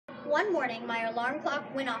One morning, my alarm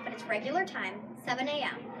clock went off at its regular time, 7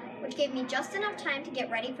 a.m., which gave me just enough time to get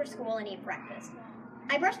ready for school and eat breakfast.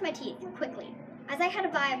 I brushed my teeth quickly, as I had a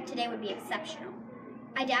vibe today would be exceptional.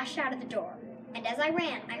 I dashed out of the door, and as I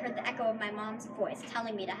ran, I heard the echo of my mom's voice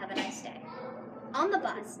telling me to have a nice day. On the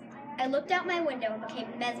bus, I looked out my window and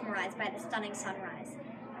became mesmerized by the stunning sunrise.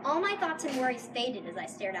 All my thoughts and worries faded as I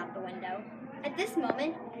stared out the window. At this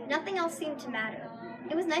moment, nothing else seemed to matter.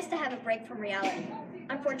 It was nice to have a break from reality.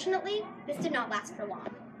 Unfortunately, this did not last for long.